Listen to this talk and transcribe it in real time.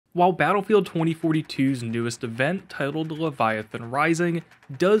While Battlefield 2042's newest event, titled Leviathan Rising,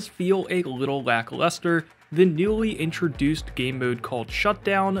 does feel a little lackluster, the newly introduced game mode called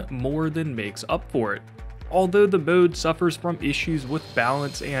Shutdown more than makes up for it. Although the mode suffers from issues with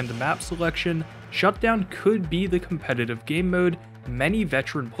balance and map selection, Shutdown could be the competitive game mode many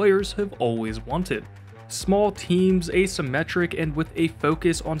veteran players have always wanted. Small teams, asymmetric, and with a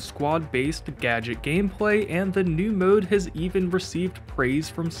focus on squad-based gadget gameplay, and the new mode has even received praise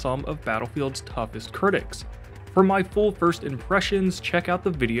from some of Battlefield's toughest critics. For my full first impressions, check out the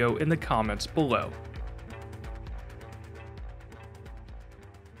video in the comments below.